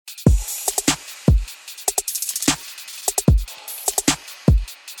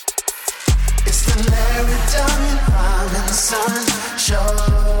sun. Show.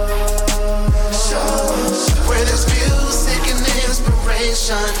 Where there's music and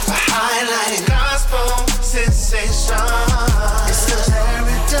inspiration for highlighting gospel sensation. It's the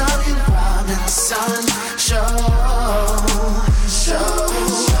Larry W. Robinson Show.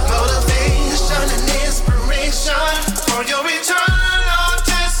 Motivation and inspiration for your eternal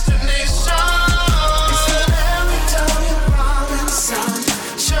destination. It's the Larry W. Robinson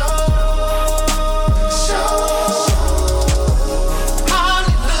Show.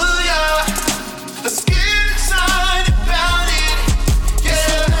 Hallelujah. Let's get excited about it. Yeah. It's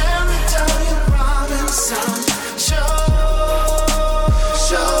the Larry W. Robinson Show.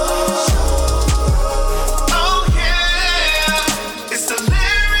 Oh yeah. It's the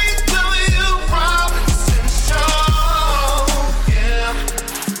Larry W. Robinson Show. Yeah.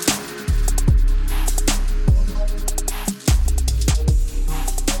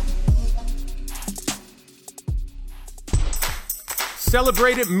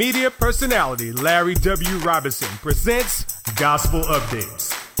 Celebrated media personality Larry W. Robinson presents Gospel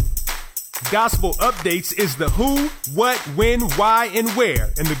Updates. Gospel Updates is the who, what, when, why, and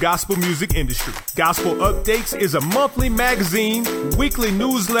where in the gospel music industry. Gospel Updates is a monthly magazine, weekly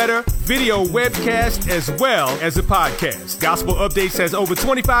newsletter, video webcast, as well as a podcast. Gospel Updates has over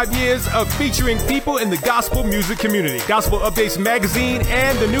 25 years of featuring people in the gospel music community. Gospel Updates magazine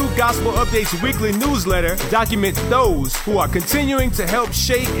and the new Gospel Updates weekly newsletter document those who are continuing to help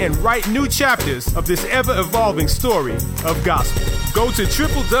shape and write new chapters of this ever-evolving story of gospel. Go to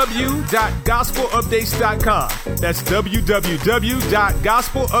www.gospelupdates.com. That's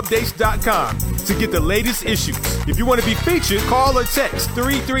www.gospelupdates.com to get the latest issues. If you want to be featured, call or text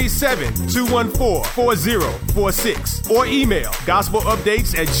 337-214-4046 or email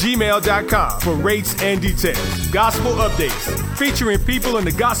gospelupdates@gmail.com for rates and details. Gospel Updates, featuring people in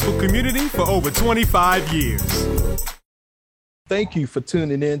the gospel community for over 25 years. Thank you for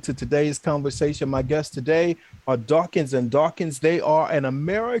tuning in to today's conversation. My guests today are Dawkins and Dawkins. They are an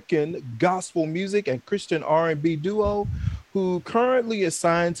American gospel music and Christian R&B duo who currently is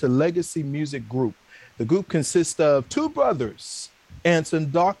signed to Legacy Music Group. The group consists of two brothers,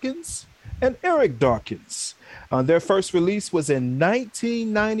 Anson Dawkins and Eric Dawkins. Their first release was in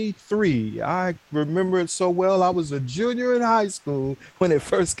 1993. I remember it so well. I was a junior in high school when it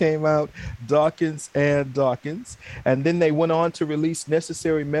first came out, Dawkins and Dawkins. And then they went on to release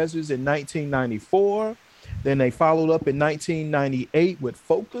Necessary Measures in 1994. Then they followed up in 1998 with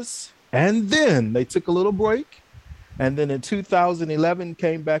Focus. And then they took a little break. And then in 2011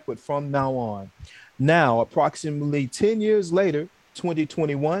 came back with From Now On. Now, approximately 10 years later,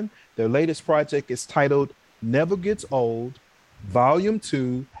 2021, their latest project is titled Never Gets Old, Volume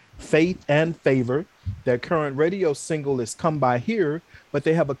 2, Faith and Favor. Their current radio single is Come By Here, but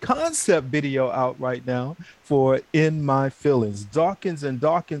they have a concept video out right now for In My Feelings. Dawkins and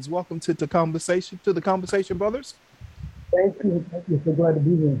Dawkins, welcome to the conversation, brothers. Thank you. So glad to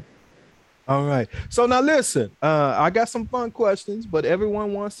be here. All right. So now listen, I got some fun questions, but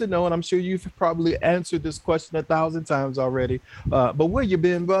everyone wants to know, and I'm sure you've probably answered this question 1,000 times already, but where you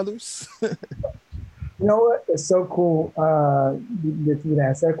been, brothers? You know what? It's so cool that you would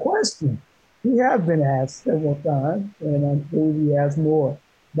ask that question. We have been asked several times, and I'm sure we ask more.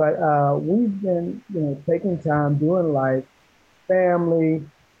 But we've been, taking time doing like family,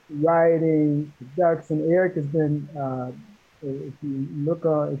 writing, production. Eric has been. If you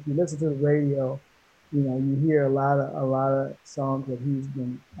listen to the radio, you hear a lot of songs that he's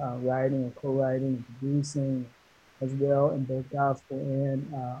been writing and co-writing and producing as well in both gospel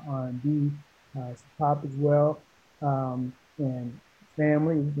and R&B. Pop as well, and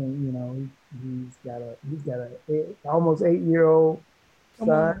family. He's been, he's got a almost 8-year-old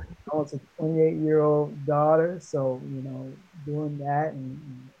son, almost a 28-year-old daughter. So doing that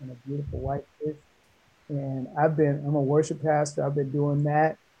and a beautiful wife. And I'm a worship pastor. I've been doing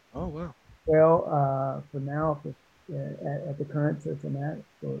that. Oh wow. Well, for now, at the current church I'm at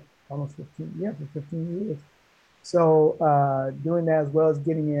for almost 15 years. So doing that as well as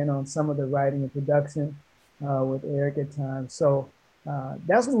getting in on some of the writing and production with Eric at times. So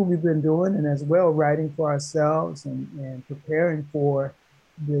that's what we've been doing, and as well writing for ourselves and preparing for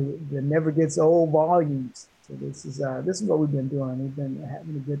the Never Gets Old volumes. So this is what we've been doing. We've been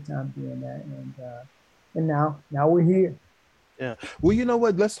having a good time doing that, and now we're here. Yeah. Well, you know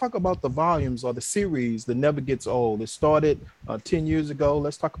what? Let's talk about the volumes or the series, The Never Gets Old. It started 10 years ago.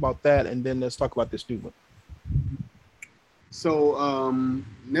 Let's talk about that, and then let's talk about this new one. So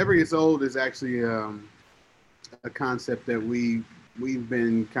Never Gets Old is actually a concept that we've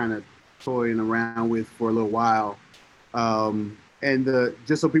been kind of toying around with for a little while. And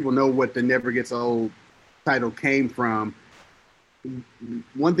just so people know what the Never Gets Old title came from,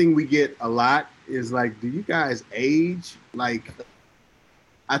 one thing we get a lot is like, do you guys age? Like,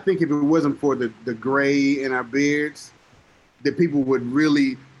 I think if it wasn't for the gray in our beards, that people would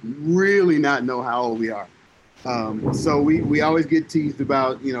really, really not know how old we are. So we always get teased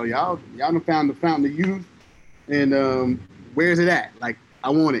about, y'all done found the fountain of youth, and where's it at? Like, I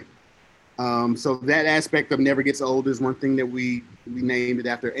want it. So that aspect of never gets old is one thing that we named it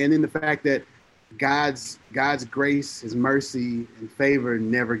after, and then the fact that God's grace, His mercy and favor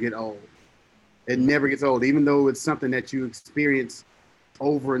never get old. It never gets old, even though it's something that you experience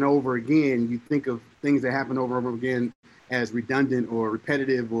over and over again. You think of things that happen over and over again as redundant or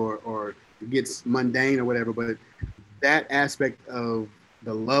repetitive or gets mundane or whatever, but that aspect of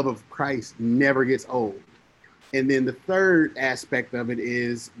the love of Christ never gets old. And then the third aspect of it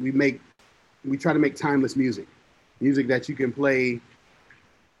is we try to make timeless music that you can play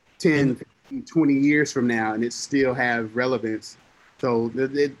 10, 15, 20 years from now and it still have relevance. So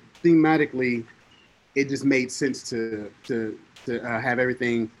thematically, it just made sense to have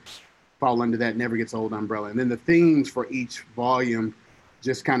everything fall under that never gets old umbrella. And then the themes for each volume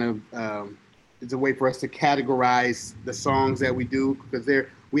just kind of it's a way for us to categorize the songs that we do, because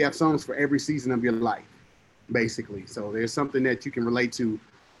we have songs for every season of your life, basically. So there's something that you can relate to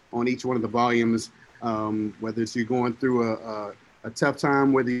on each one of the volumes, whether it's you're going through a tough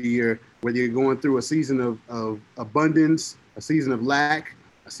time, whether you're going through a season of abundance, a season of lack,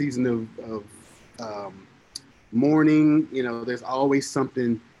 a season of mourning. There's always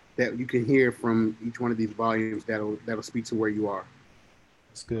something that you can hear from each one of these volumes that'll speak to where you are.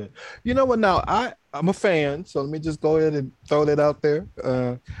 That's good. You know what? Now I'm a fan, so let me just go ahead and throw that out there.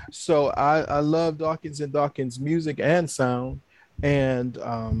 So I love Dawkins and Dawkins music and sound, and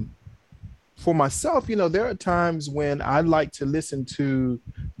for myself, there are times when I like to listen to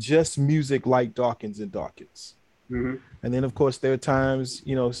just music like Dawkins and Dawkins. Mm-hmm. And then, of course, there are times,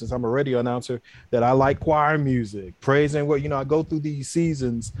 since I'm a radio announcer, that I like choir music, praise and worship. I go through these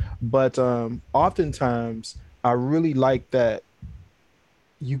seasons, but oftentimes I really like that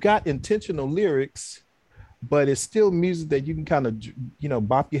you got intentional lyrics, but it's still music that you can kind of,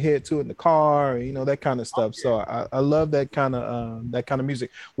 bop your head to in the car, that kind of stuff. So I love that kind of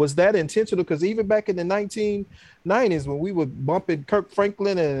music. Was that intentional? Because even back in the 1990s, when we were bumping Kirk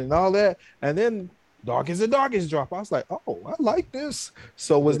Franklin and all that, and then Dawkins and Dawkins drop, I was like, oh, I like this.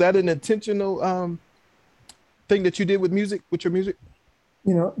 So was that an intentional thing that you did with your music?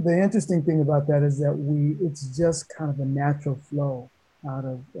 The interesting thing about that is that it's just kind of a natural flow out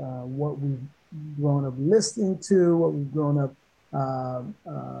of what we've grown up listening to, what we've grown up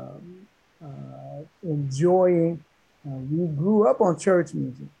enjoying. We grew up on church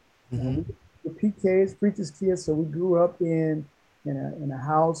music. Mm-hmm. The PKs, preachers' kids, so we grew up in a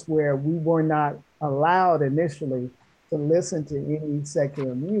house where we were not allowed initially to listen to any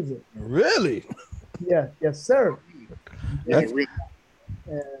secular music. Really? Yeah, yes, sir. That's...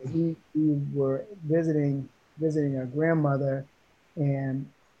 we were visiting our grandmother, and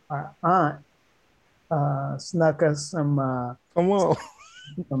our aunt snuck us some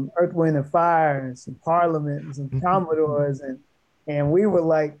some Earth, Wind and Fire and some Parliament and some Commodores, and we were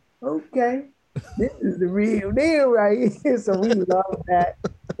like, okay, this is the real deal right here. So we loved that.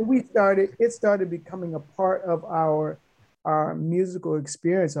 It started becoming a part of our musical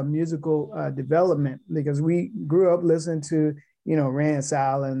experience, our musical development, because we grew up listening to, Rance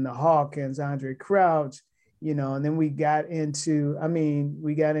Allen, the Hawkins, Andre Crouch, and then we got into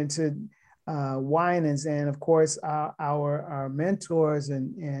Winans, and of course our mentors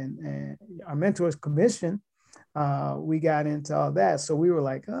and our mentors commission. We got into all that, so we were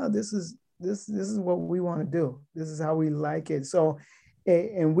like, oh, this is what we want to do. This is how we like it. So,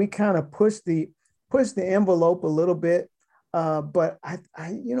 and we kind of pushed the envelope a little bit. But I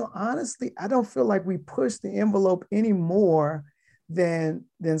honestly, I don't feel like we pushed the envelope any more than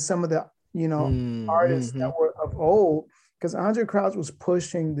some of the, artists that were of old, because Andre Crouch was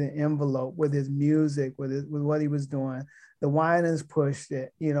pushing the envelope with his music, with what he was doing. The Winans pushed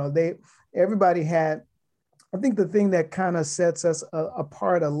it. Everybody had. I think the thing that kind of sets us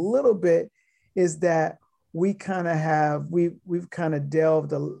apart a little bit is that we've kind of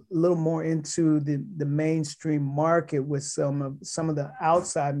delved a little more into the mainstream market with some of the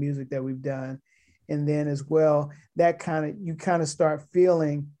outside music that we've done. And then as well, you kind of start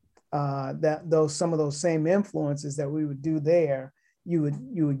feeling that some of those same influences that we would do there, you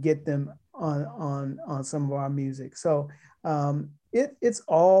would get them on some of our music. So it's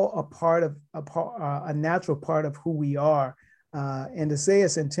all a natural part of who we are. And to say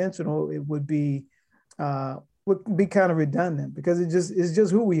it's intentional, it would be kind of redundant, because it's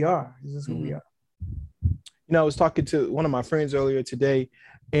just who we are. It's just who we are. I was talking to one of my friends earlier today,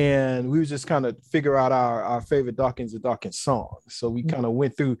 and we was just kind of figure out our favorite Dawkins and Dawkins songs. So we kind of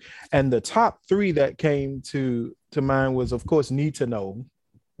went through, and the top three that came to mind was, of course, Need to Know.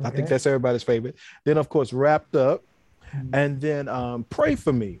 I think that's everybody's favorite. Then, of course, Wrapped Up, and then Pray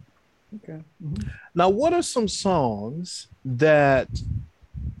for Me. Okay. Now, what are some songs that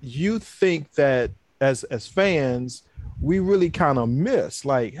you think that as fans we really kind of miss?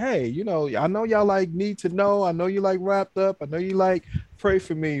 Like, hey, I know y'all like Need to Know, I know you like Wrapped Up, I know you like Pray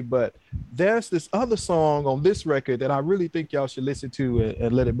for Me, but there's this other song on this record that I really think y'all should listen to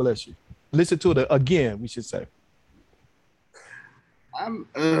and let it bless you. Listen to it again, we should say.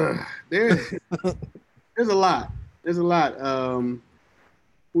 There's a lot. There's a lot.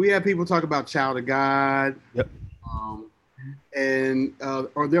 We have people talk about Child of God. Yep. And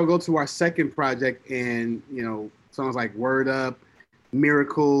or they'll go to our second project and songs like Word Up,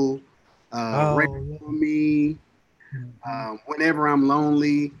 Miracle, Record for Me, Whenever I'm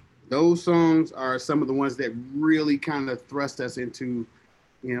Lonely. Those songs are some of the ones that really kind of thrust us into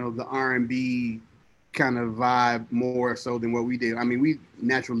the R&B kind of vibe more so than what we did. I mean, we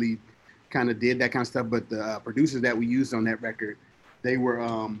naturally kind of did that kind of stuff, but the producers that we used on that record, they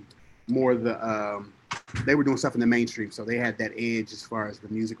were more they were doing stuff in the mainstream, so they had that edge as far as the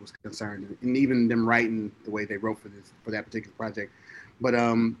music was concerned, and even them writing the way they wrote for that particular project. But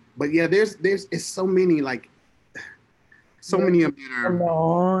yeah, there's it's so many, like so many of them that are from now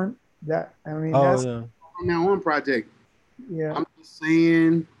on. That's From Now On project. Yeah, I'm just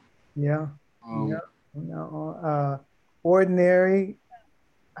saying. Yeah. From now on, Ordinary.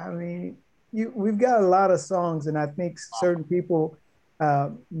 I mean, we've got a lot of songs, and I think certain people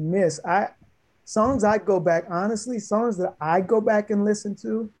miss. Songs that I go back and listen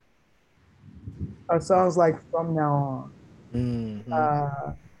to are songs like From Now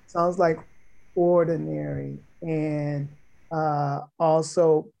On, songs like Ordinary, and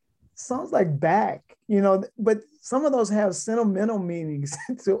also songs like Back. But some of those have sentimental meanings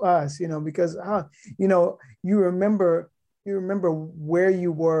to us, because you remember where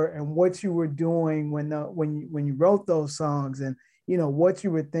you were and what you were doing when you wrote those songs, and what you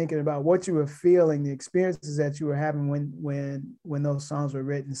were thinking about, what you were feeling, the experiences that you were having when those songs were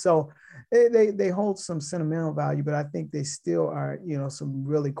written. So they hold some sentimental value, but I think they still are some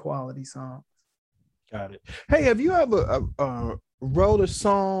really quality songs. Got it. Hey, have you ever wrote a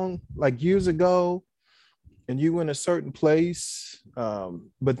song like years ago and you were in a certain place,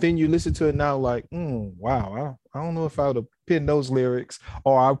 but then you listen to it now like, wow, I don't know if I would have penned those lyrics,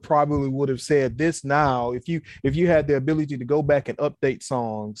 or I probably would have said this now. If you had the ability to go back and update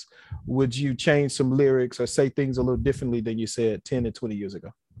songs, would you change some lyrics or say things a little differently than you said 10 and 20 years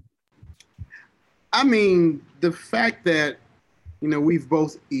ago? I mean, the fact that, we've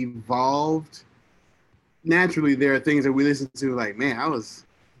both evolved, naturally there are things that we listen to like, man, I was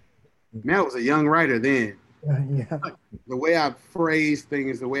a young writer then. Yeah. The way I phrase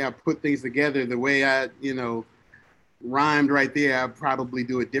things, the way I put things together, the way I, rhymed right there, I probably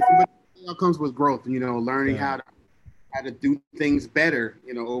do it different. But it all comes with growth, learning how to do things better,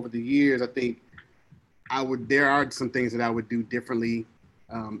 over the years. I think there are some things that I would do differently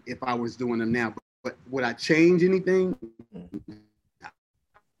if I was doing them now. But would I change anything?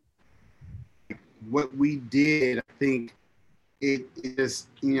 What we did, I think it is,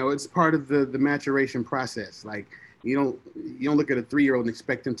 it's part of the maturation process. Like, you don't look at a 3-year-old and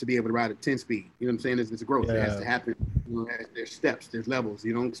expect them to be able to ride at 10 speed. You know what I'm saying? It's a growth. It has to happen. There's steps, there's levels.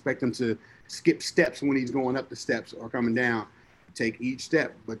 You don't expect him to skip steps when he's going up the steps or coming down. Take each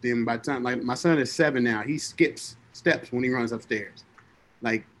step. But then by the time, like my son is 7 now, he skips steps when he runs upstairs.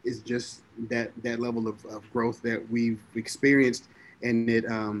 Like, it's just that level of growth that we've experienced, and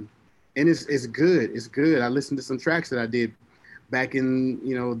it's good. It's good. I listened to some tracks that I did back in,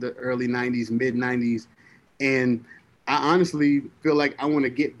 the early 90s, mid 90s. And I honestly feel like I want to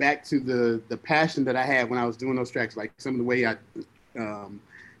get back to the passion that I had when I was doing those tracks. Like, some of the way I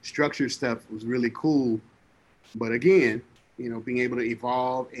structured stuff was really cool. But again, being able to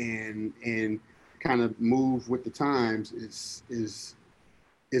evolve and kind of move with the times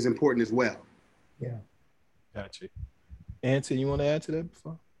is important as well. Yeah. Gotcha. Anson, you want to add to that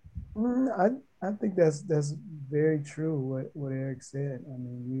before? I think that's very true what Eric said. I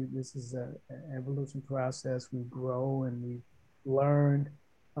mean, this is an evolution process. We grow and we learn.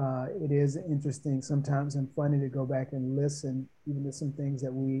 It is interesting sometimes and funny to go back and listen even to some things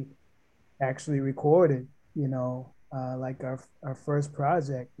that we actually recorded, like our first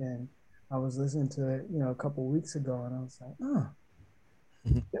project. And I was listening to it, a couple of weeks ago, and I was like,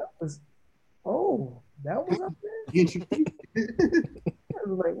 that was up there. I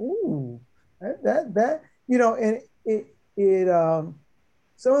was like, ooh, that and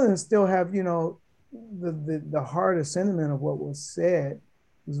some of them still have, the heart or sentiment of what was said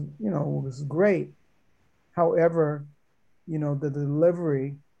was great. However, the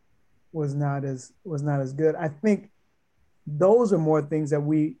delivery was not as good. I think those are more things that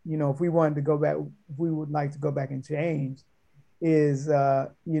we, if we wanted to go back, if we would like to go back and change, is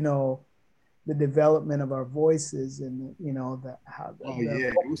the development of our voices and the how Oh the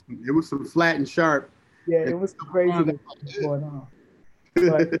yeah, it was some flat and sharp. yeah, it was crazy going on.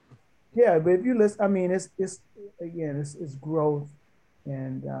 But yeah, but if you listen, I mean, it's again, it's growth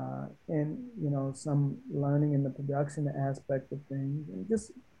and some learning in the production aspect of things and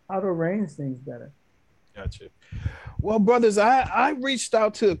just how to arrange things better. Gotcha. Well, brothers, I reached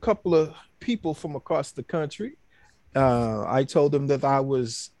out to a couple of people from across the country. I told them that I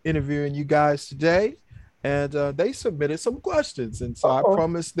was interviewing you guys today, and they submitted some questions. And so I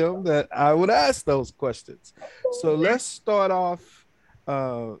promised them that I would ask those questions. So let's start off.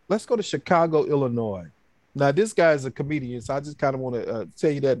 Let's go to Chicago, Illinois. Now, this guy is a comedian, so I just kind of want to tell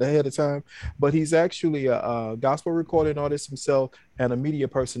you that ahead of time. But he's actually a gospel recording artist himself and a media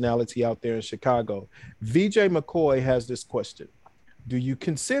personality out there in Chicago. VJ McCoy has this question. Do you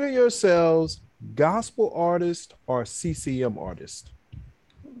consider yourselves gospel artists or CCM artists?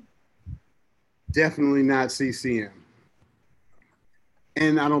 Definitely not CCM.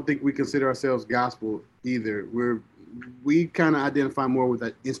 And I don't think we consider ourselves gospel either. We kind of identify more with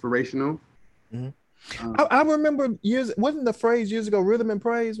that inspirational. Mm-hmm. I remember wasn't the phrase years ago, rhythm and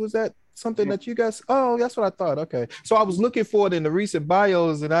praise? Was that something that you guys? Oh, that's what I thought. Okay. So I was looking for it in the recent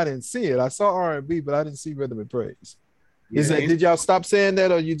bios and I didn't see it. I saw R&B, but I didn't see rhythm and praise. Yeah. Did y'all stop saying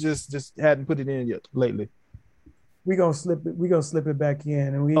that or you just hadn't put it in yet lately? We're gonna slip it back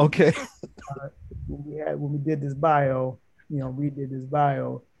in. And okay. When we did this bio,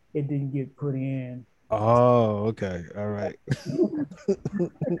 it didn't get put in. Oh, okay. All right.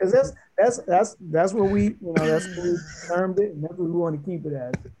 Because that's what we termed it, and that's what we want to keep it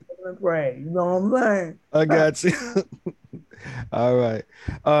as. Right. You know what I'm saying? I got you. All right.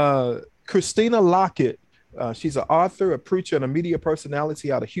 Christina Lockett. She's an author, a preacher, and a media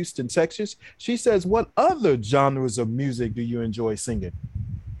personality out of Houston, Texas. She says, what other genres of music do you enjoy singing?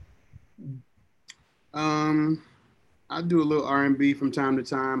 I do a little R&B from time to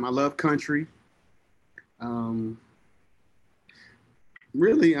time. I love country.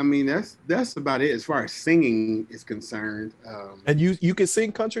 Really, I mean, that's about it as far as singing is concerned. And you can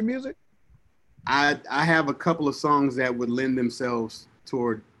sing country music? I have a couple of songs that would lend themselves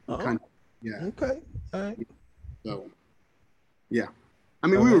toward country. Yeah. Okay. All right. So, yeah. I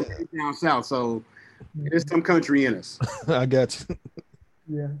mean, we were down south, so there's some country in us. I got you.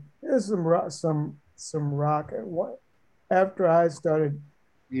 Yeah, there's some rock. After I started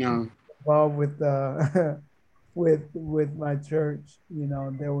involved with with my church,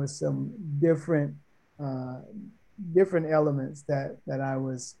 there was some different elements that I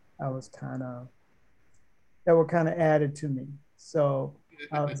was kind of that were kind of added to me. So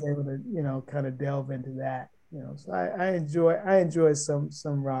I was able to kind of delve into that. So I enjoy some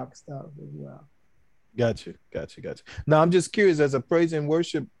rock stuff as well. Gotcha. Now I'm just curious, as a praise and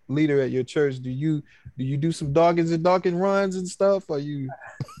worship leader at your church, do you do some Dawkins and Dawkins runs and stuff? Or you?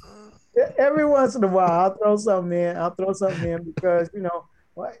 Every once in a while, I'll throw something in because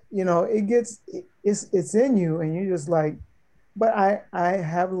it's in you, and you just like. But I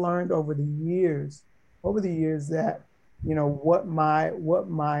have learned over the years that what my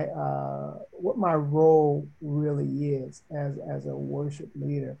role really is as a worship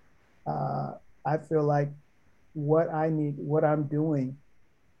leader. I feel like what I'm doing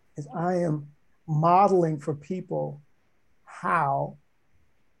is I am modeling for people how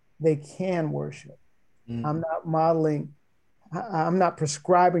they can worship. I'm not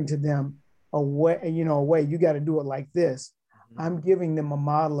prescribing to them a way, you got to do it like this. I'm giving them a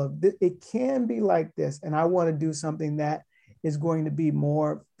model of it can be like this. And I want to do something that is going to be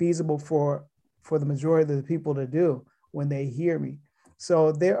more feasible for the majority of the people to do when they hear me.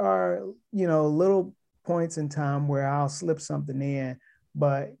 So there are, little points in time where I'll slip something in,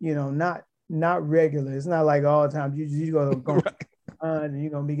 but, not regular. It's not like all the time you go and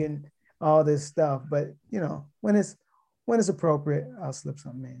you're going to be getting all this stuff. But, when it's appropriate, I'll slip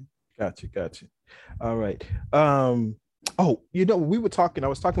something in. Gotcha. All right. We were talking, I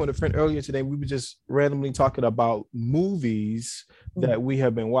was talking with a friend earlier today. We were just randomly talking about movies that we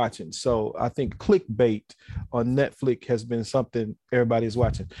have been watching. So I think Clickbait on Netflix has been something everybody's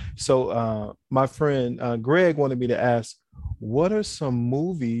watching. So my friend Greg wanted me to ask, what are some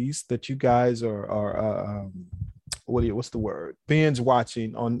movies that you guys are what's the word? Binge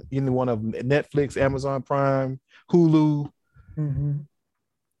watching on either one of them, Netflix, Amazon Prime, Hulu. Mm-hmm.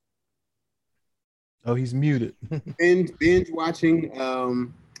 Oh, he's muted. Binge watching.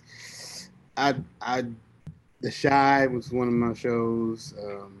 I The Shy was one of my shows.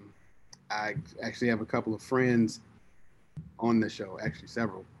 I actually have a couple of friends on the show, actually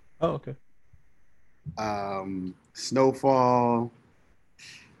several. Oh, okay. Snowfall,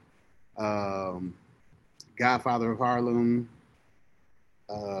 Godfather of Harlem.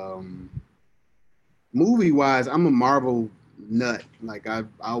 Movie wise, I'm a Marvel nut. Like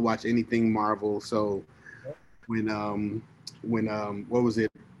I'll watch anything Marvel. So when what was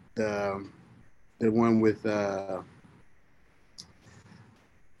it? The one with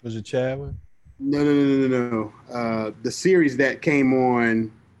Was it Chadwick? No. The series that came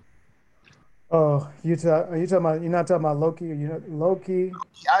on. Oh, are you talking about? You're not talking about Loki. You know Loki.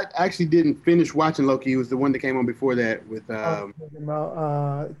 I actually didn't finish watching Loki. It was the one that came on before that with. You're talking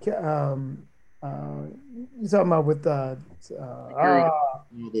about with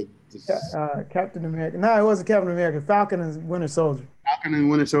Captain America. No, it wasn't Captain America. Falcon and Winter Soldier. Falcon and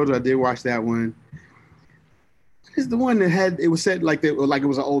Winter Soldier. I did watch that one. It's the one that it was set like it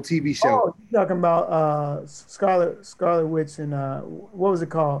was an old TV show. Oh, you're talking about Scarlet Witch and what was it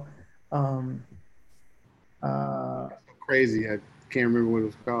called? Crazy. I can't remember what it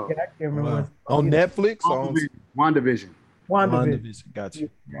was called. Yeah, I can't remember. Wow. On Netflix? WandaVision. WandaVision. Got you.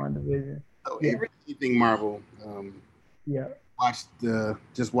 WandaVision. So anything Marvel. Yeah.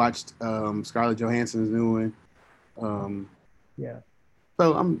 Just watched Scarlett Johansson's new one. Yeah.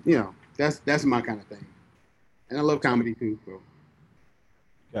 So I'm that's my kind of thing. And I love comedy too. So.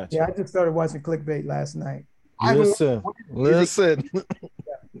 Gotcha. Yeah, I just started watching Clickbait last night. Listen.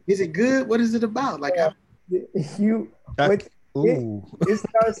 Is it good? What is it about? Like it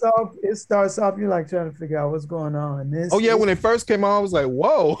starts off. You're like trying to figure out what's going on. When it first came on, I was like,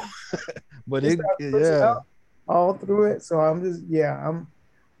 whoa. But all through it. So I'm just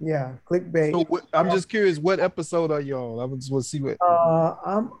Clickbait. So I'm just curious, what episode are you on? I just want to see what.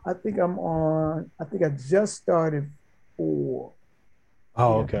 I think I just started 4.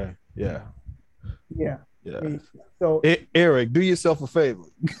 Oh, okay. Yeah. Yeah. Yeah. So Eric, do yourself a favor.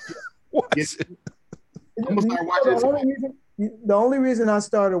 I'm gonna start watching the only reason I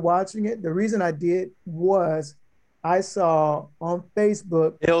started watching it, the reason I did was I saw on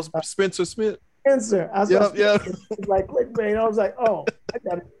Facebook Spencer Smith. Spencer. I saw yep. like Clickbait. I was like, oh, I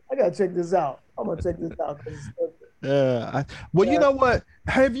gotta check this out. I'm gonna check this out. Yeah. You know what?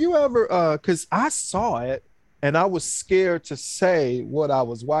 Have you ever because I saw it and I was scared to say what I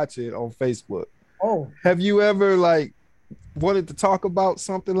was watching on Facebook. Oh. Have you ever wanted to talk about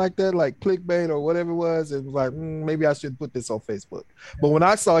something like that, like Clickbait or whatever it was? It was like, maybe I should put this on Facebook. But when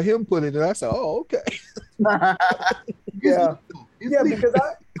I saw him put it, and I said, oh, okay. Yeah, because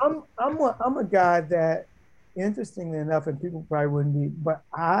I'm a guy that, interestingly enough, and people probably wouldn't be, but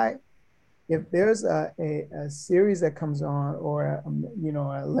if there's a series that comes on or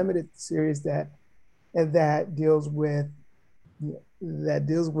a limited series that deals with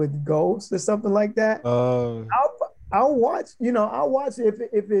ghosts or something like that, I'll watch. I'll watch it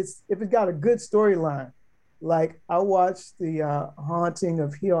if it's got a good storyline. Like I watched the Haunting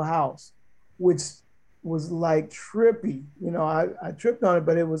of Hill House, which was like trippy. I tripped on it,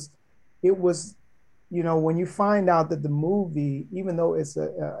 but it was when you find out that the movie, even though it's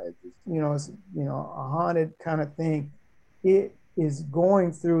a haunted kind of thing, it is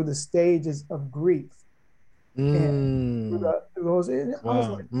going through the stages of grief. And through those, I was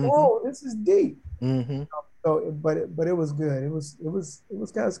like, whoa, this is deep. Mm-hmm. So, but it was good. It was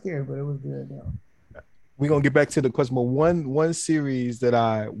kind of scary, but it was good. We're gonna get back to the question. But one series that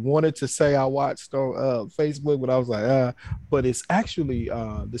I wanted to say I watched on Facebook, but I was like, but it's actually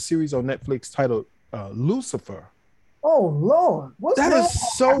the series on Netflix titled Lucifer. Oh Lord, that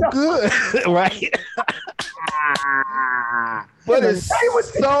is so good, right? But it's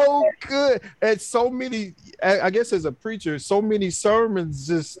so good, and so many. I guess as a preacher, so many sermons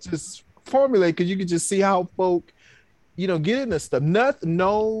just formulate because you can just see how folk, get into stuff.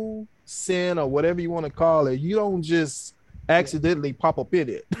 No sin or whatever you want to call it. You don't just accidentally pop up in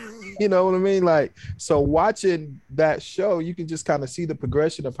it. You know what I mean? Like, so watching that show, you can just kind of see the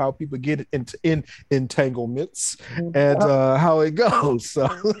progression of how people get into entanglements and how it goes. So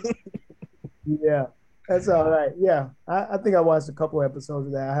yeah, that's all right. Yeah, I think I watched a couple episodes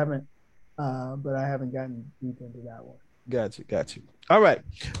of that. I haven't, but I haven't gotten deep into that one. Got you. All right,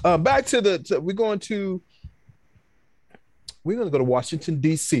 back to we're going to We're going to go to Washington,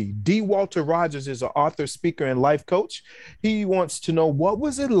 D.C. D. Walter Rogers is an author, speaker, and life coach. He wants to know, what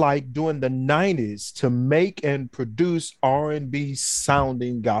was it like during the 90s to make and produce R&B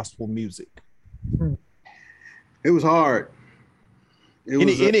sounding gospel music? It was hard. It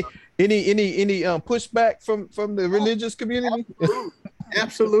Any was pushback from the religious community?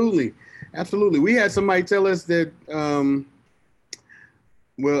 absolutely. We had somebody tell us that,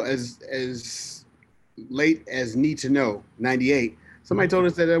 well, as late as Need to Know, 98, somebody told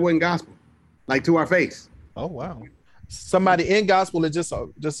us that it wasn't gospel, like to our face. Oh, wow. Somebody in gospel is just a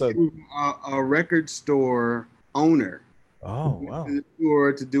record store owner. Oh, wow.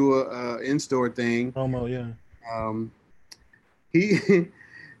 To do a in-store thing. Promo, yeah.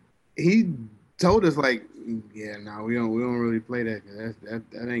 He told us, like, yeah, no, we don't really play that.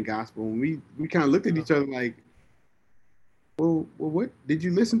 That ain't gospel. And we kind of looked at each other like, well, what did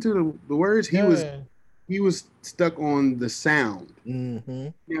you listen to the words? He was stuck on the sound. Mm-hmm.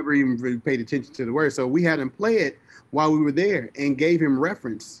 Never even really paid attention to the words. So we had him play it while we were there and gave him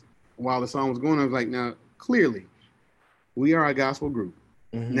reference while the song was going. I was like, now, clearly, we are a gospel group.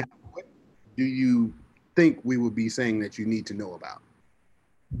 Mm-hmm. Now, what do you think we would be saying that you need to know about?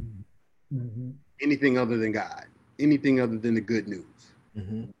 Mm-hmm. Anything other than God, anything other than the good news.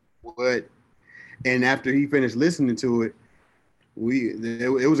 Mm-hmm. What? And after he finished listening to it,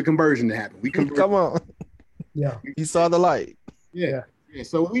 it was a conversion to happen. We converted. Come on. Yeah. He saw the light. Yeah.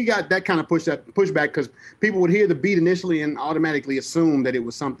 So we got that kind of pushback because people would hear the beat initially and automatically assume that it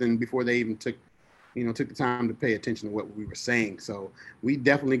was something before they even took the time to pay attention to what we were saying. So we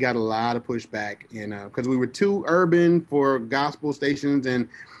definitely got a lot of pushback, and because we were too urban for gospel stations and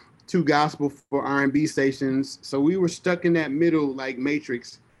too gospel for R&B stations. So we were stuck in that middle like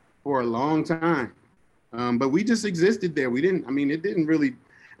matrix for a long time. But we just existed there. It didn't really,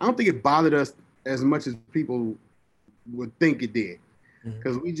 I don't think it bothered us as much as people would think it did.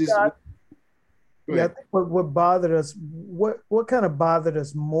 Because we just... I think what bothered us, what kind of bothered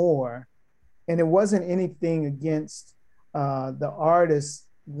us more, and it wasn't anything against the artists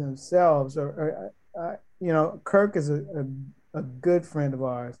themselves, or Kirk is a good friend of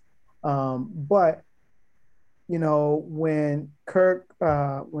ours. But, when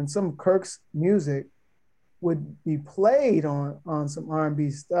some of Kirk's music would be played on some R&B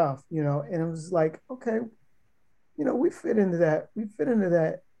stuff, and it was like, okay, we fit into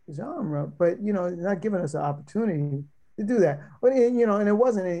that genre, but, not giving us an opportunity to do that. But, and it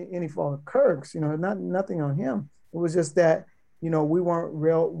wasn't any fault of Kirk's, nothing on him. It was just that, we weren't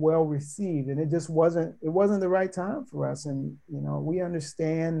real well received, and it wasn't the right time for us. And, we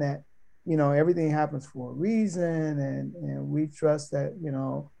understand that, everything happens for a reason, and we trust that,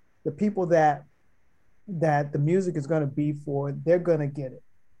 the people that the music is going to be for, they're going to get it.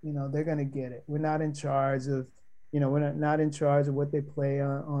 They're going to get it. We're not in charge of, we're not in charge of what they play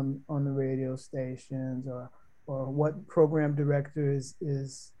on the radio stations, or what program director is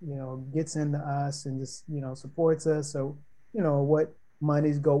gets into us and just, supports us. So, what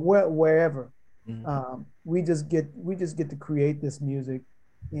monies go wherever. Mm-hmm. We just get to create this music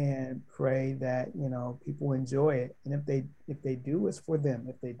and pray that, people enjoy it. And if they do, it's for them.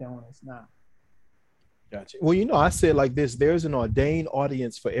 If they don't, it's not. Gotcha. Well, I say it like this: there's an ordained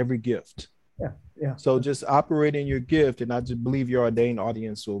audience for every gift. Yeah. So just operate in your gift, and I just believe your ordained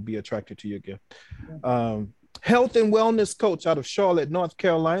audience will be attracted to your gift. Yeah. Health and wellness coach out of Charlotte, North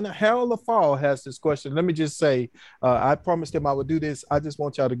Carolina, Harold LaFall has this question. Let me just say, I promised him I would do this. I just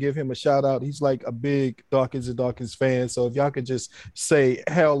want y'all to give him a shout out. He's like a big Dawkins and Dawkins fan. So if y'all could just say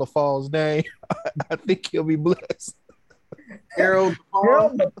Harold LaFall's name, I think he'll be blessed. Harold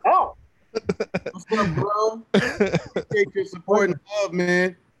LaFall. What's up, bro? Appreciate your support and love,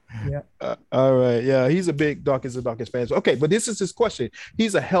 man. Yeah. All right. Yeah, he's a big Dawkins and Dawkins fan. Okay, but this is his question.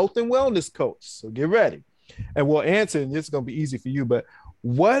 He's a health and wellness coach. So get ready. And we'll answer, and it's going to be easy for you, but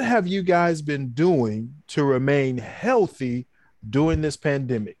what have you guys been doing to remain healthy during this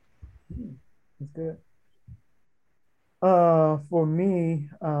pandemic? That's good. For me,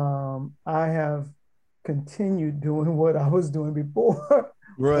 I have continued doing what I was doing before.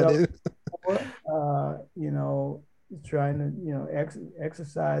 Right. Trying to,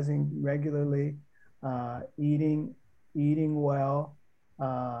 exercising regularly, eating well,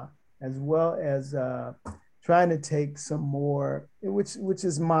 as well as trying to take some more, which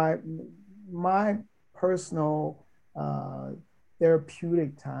is my personal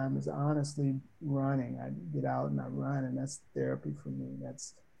therapeutic time is honestly running. I get out and I run, and that's therapy for me.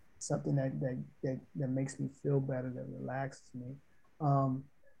 That's something that makes me feel better, that relaxes me.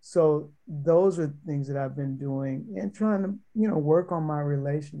 So those are things that I've been doing, and trying to, work on my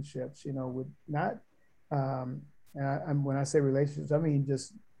relationships, with not And when I say relationships, I mean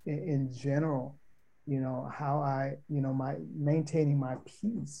just in general, how my maintaining my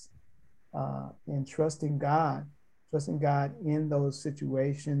peace, and trusting God in those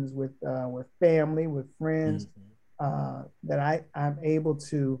situations with family, with friends, that I'm able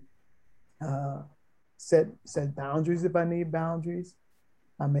to uh, set boundaries if I need boundaries.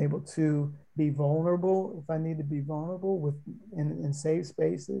 I'm able to be vulnerable if I need to be vulnerable in safe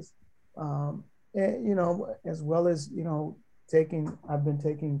spaces. And, as well as, I've been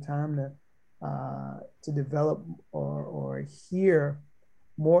taking time to develop or hear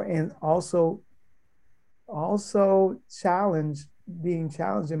more, and also being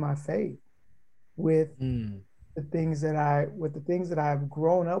challenged in my faith with the things that I've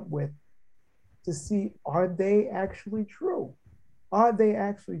grown up with, to see, are they actually true? Are they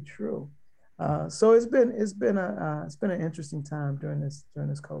actually true? So it's been an interesting time during this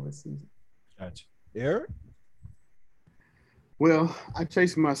COVID season. Gotcha. Eric? Well, I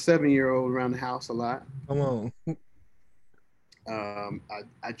chase my 7-year-old around the house a lot. Come on.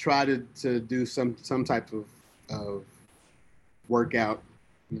 I try to do some type of workout,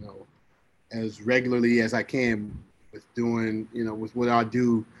 as regularly as I can, with doing, with what I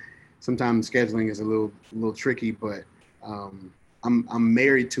do. Sometimes scheduling is a little tricky, but I'm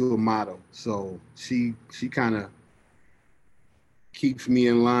married to a model, so she kind of keeps me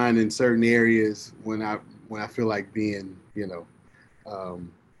in line in certain areas when I feel like being,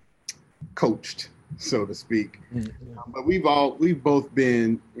 coached, so to speak. But we've both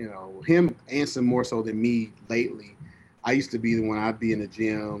been, him answering more so than me lately. I used to be the one, I'd be in the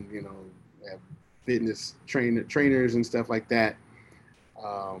gym, have fitness trainers and stuff like that.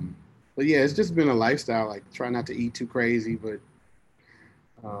 But yeah, it's just been a lifestyle. Like, try not to eat too crazy, but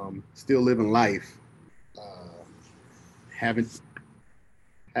still living life.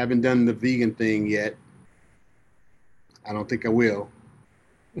 Haven't done the vegan thing yet. I don't think I will.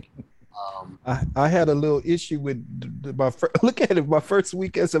 I had a little issue with look at it, my first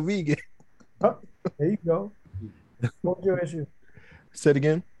week as a vegan. Oh, there you go. What was your issue? Say it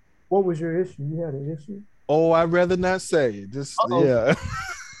again. What was your issue? You had an issue? Oh, I'd rather not say. Just Uh-oh. Yeah.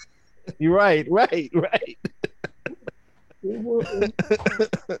 You're right.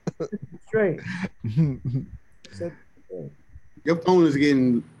 Straight. Your phone is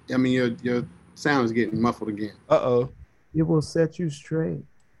getting, your sound is getting muffled again. Uh-oh. It will set you straight.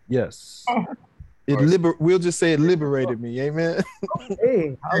 Yes. We'll just say it liberated me. Amen.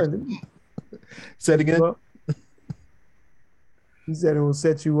 Hey, hallelujah. Say it again. He said it will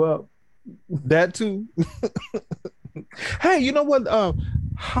set you up. That too. Hey, you know what?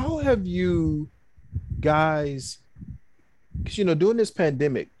 How have you guys, because during this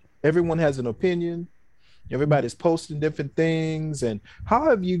pandemic, everyone has an opinion. Everybody's posting different things. And how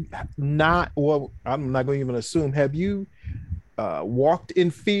have you not, well, I'm not going to even assume, have you walked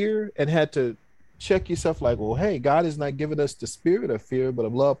in fear and had to check yourself like, well, hey, God has not given us the spirit of fear, but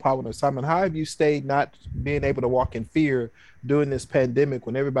of love, power, and assignment. How have you stayed not being able to walk in fear during this pandemic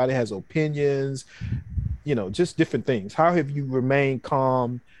when everybody has opinions, just different things? How have you remained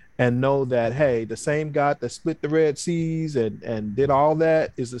calm and know that, hey, the same God that split the Red Seas and did all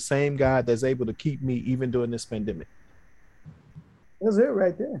that is the same God that's able to keep me even during this pandemic? That's it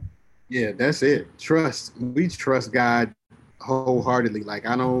right there. Yeah, that's it. Trust. We trust God wholeheartedly. Like,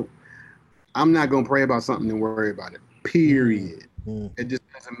 I'm not going to pray about something and worry about it, period. It just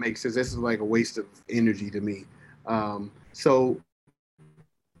doesn't make sense. This is like a waste of energy to me. So,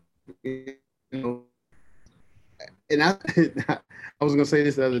 and I was going to say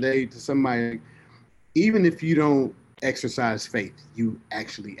this the other day to somebody, even if you don't exercise faith, you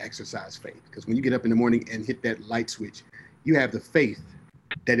actually exercise faith. Because when you get up in the morning and hit that light switch, you have the faith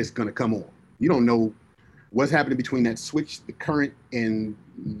that it's going to come on. You don't know what's happening between that switch, the current, and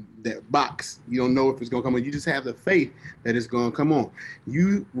that box. You don't know if it's going to come on. You just have the faith that it's going to come on.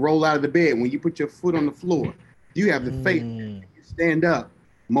 You roll out of the bed. When you put your foot on the floor, you have the faith. You stand up,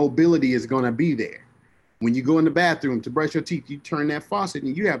 mobility is going to be there. When you go in the bathroom to brush your teeth, you turn that faucet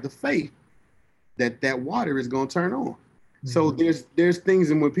and you have the faith that water is going to turn on. So there's things,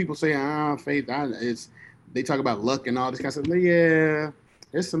 and when people say, faith, they talk about luck and all this kind of stuff. Yeah,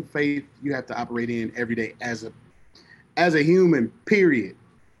 there's some faith you have to operate in every day as a human, period.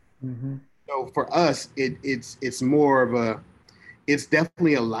 So for us, it's more of it's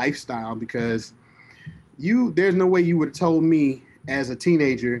definitely a lifestyle, because there's no way you would have told me as a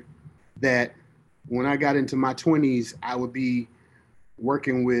teenager that when I got into my 20s, I would be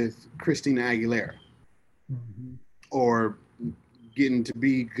working with Christina Aguilera or getting to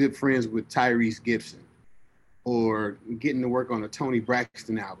be good friends with Tyrese Gibson or getting to work on a Tony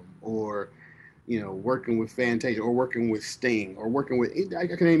Braxton album or working with Fantasia or working with Sting or working with, I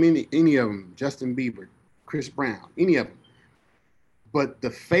can name any of them, Justin Bieber, Chris Brown, any of them. But the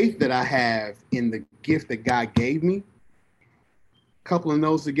faith that I have in the gift that God gave me, coupling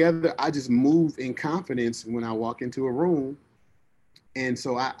those together, I just move in confidence when I walk into a room. And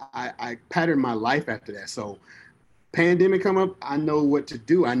so I pattern my life after that. So pandemic come up, I know what to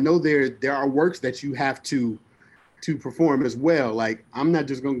do. I know there are works that you have to perform as well. Like, I'm not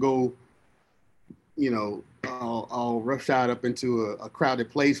just gonna go, all roughshod up into a crowded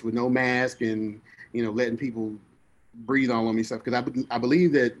place with no mask and, letting people breathe all on me stuff. Because I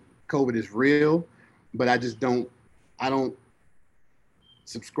believe that COVID is real, but I don't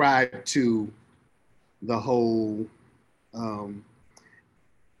subscribe to the whole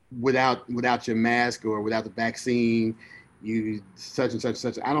without your mask or without the vaccine, you such and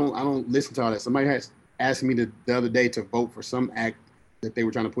such. I don't listen to all that. Somebody has asked me the other day to vote for some act that they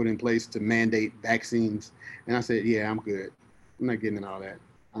were trying to put in place to mandate vaccines, and I said, yeah, I'm good. I'm not getting in all that.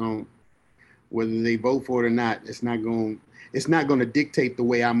 I don't. Whether they vote for it or not, it's not going to dictate the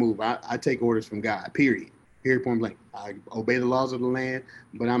way I move. I take orders from God. Period. Point blank. I obey the laws of the land,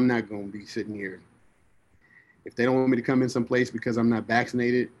 but I'm not going to be sitting here. If they don't want me to come in someplace because I'm not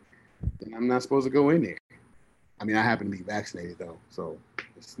vaccinated, then I'm not supposed to go in there. I mean, I happen to be vaccinated though, so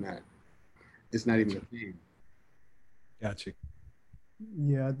it's not even a thing. Gotcha.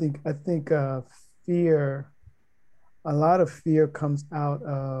 Yeah, I think fear. A lot of fear comes out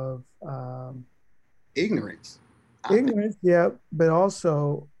of Ignorance. ignorance, yeah, but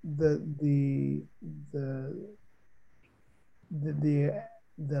also the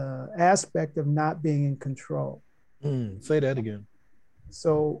aspect of not being in control. Say that again.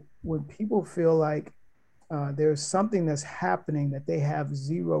 So when people feel like there's something that's happening that they have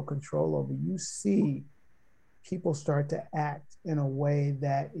zero control over, you see people start to act in a way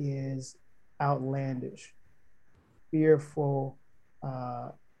that is outlandish, fearful,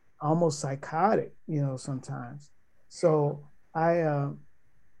 almost psychotic, sometimes. So I've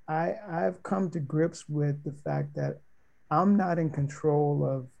come to grips with the fact that I'm not in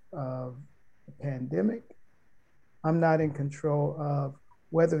control of the pandemic. I'm not in control of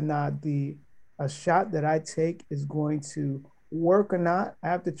whether or not a shot that I take is going to work or not. I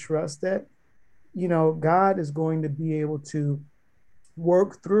have to trust that, God is going to be able to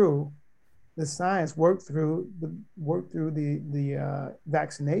work through the science, work through the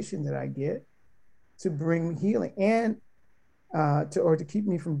vaccination that I get to bring healing and to keep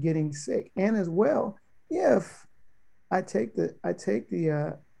me from getting sick. And as well, if I take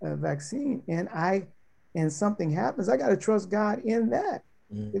the vaccine and something happens, I got to trust God in that.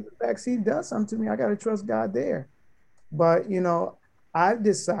 If the vaccine does something to me, I got to trust God there. But I've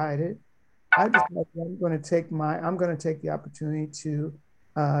decided I'm going to take the opportunity to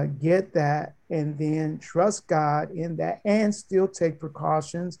get that and then trust God in that and still take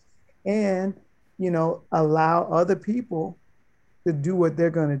precautions and allow other people to do what they're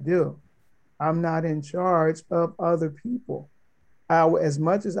going to do. I'm not in charge of other people. As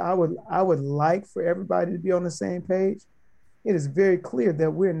much as I would like for everybody to be on the same page, it is very clear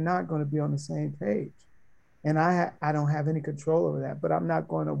that we're not going to be on the same page. And I don't have any control over that, but I'm not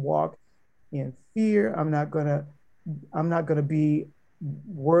going to walk in fear. I'm not going to be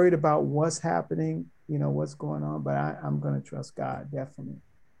worried about what's happening, what's going on, but I'm going to trust God, definitely.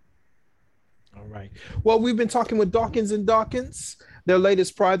 All right. Well, we've been talking with Dawkins and Dawkins. Their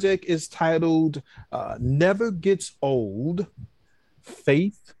latest project is titled Never Gets Old,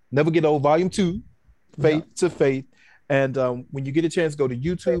 Faith, Never Get Old, Volume 2, Faith to Faith. And when you get a chance, go to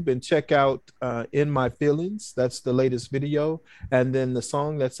YouTube and check out In My Feelings. That's the latest video. And then the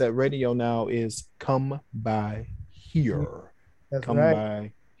song that's at radio now is Come By Here. That's Come right.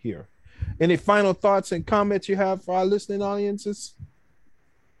 By Here. Any final thoughts and comments you have for our listening audiences?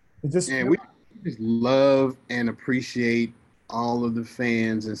 We just love and appreciate all of the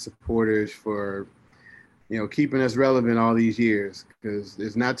fans and supporters for, keeping us relevant all these years, because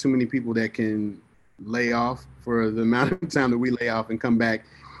there's not too many people that can lay off for the amount of time that we lay off and come back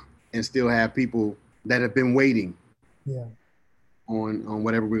and still have people that have been waiting on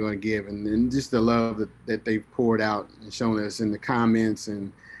whatever we're going to give. And just the love that they've poured out and shown us in the comments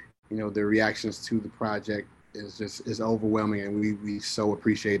and, their reactions to the project is overwhelming. And we so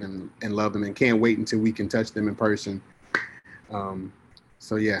appreciate them and love them and can't wait until we can touch them in person.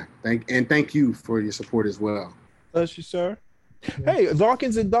 So yeah, thank you for your support as well. Bless you, sir. Hey,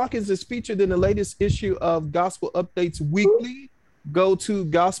 Dawkins and Dawkins is featured in the latest issue of Gospel Updates Weekly. go to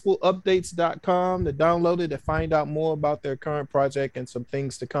gospelupdates.com to download it to find out more about their current project and some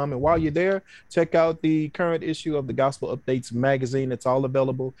things to come. And while you're there, check out the current issue of the Gospel Updates magazine. It's all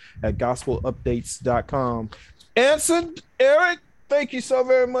available at gospelupdates.com. Anson, Eric, thank you so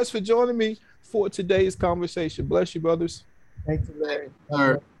very much for joining me for today's conversation. Bless you, brothers. Thank you,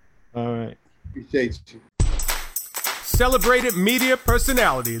 Larry. All right. Appreciate you. Celebrated media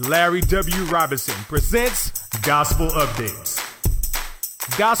personality Larry W. Robinson presents Gospel Updates.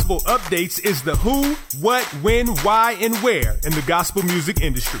 Gospel Updates is the who, what, when, why, and where in the gospel music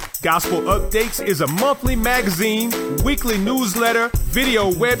industry. Gospel Updates is a monthly magazine, weekly newsletter, video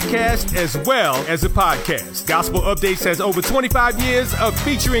webcast, as well as a podcast. Gospel Updates has over 25 years of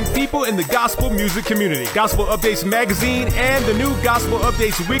featuring people in the gospel music community. Gospel Updates magazine and the new Gospel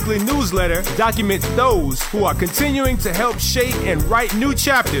Updates weekly newsletter document those who are continuing to help shape and write new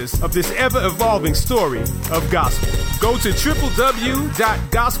chapters of this ever-evolving story of gospel. Go to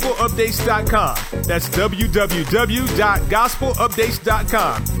www.gospelupdates.com. That's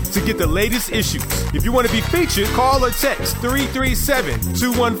www.gospelupdates.com to get the latest issues. If you want to be featured, call or text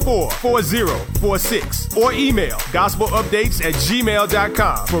 337-214-4046 or email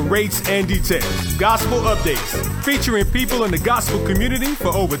gospelupdates@gmail.com for rates and details. Gospel Updates, featuring people in the gospel community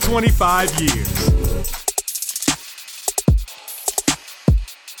for over 25 years.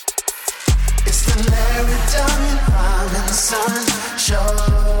 It's the Larry W. Robinson Show.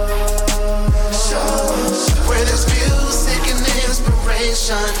 Where there's music and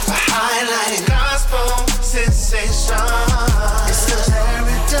inspiration for highlighting gospel sensation.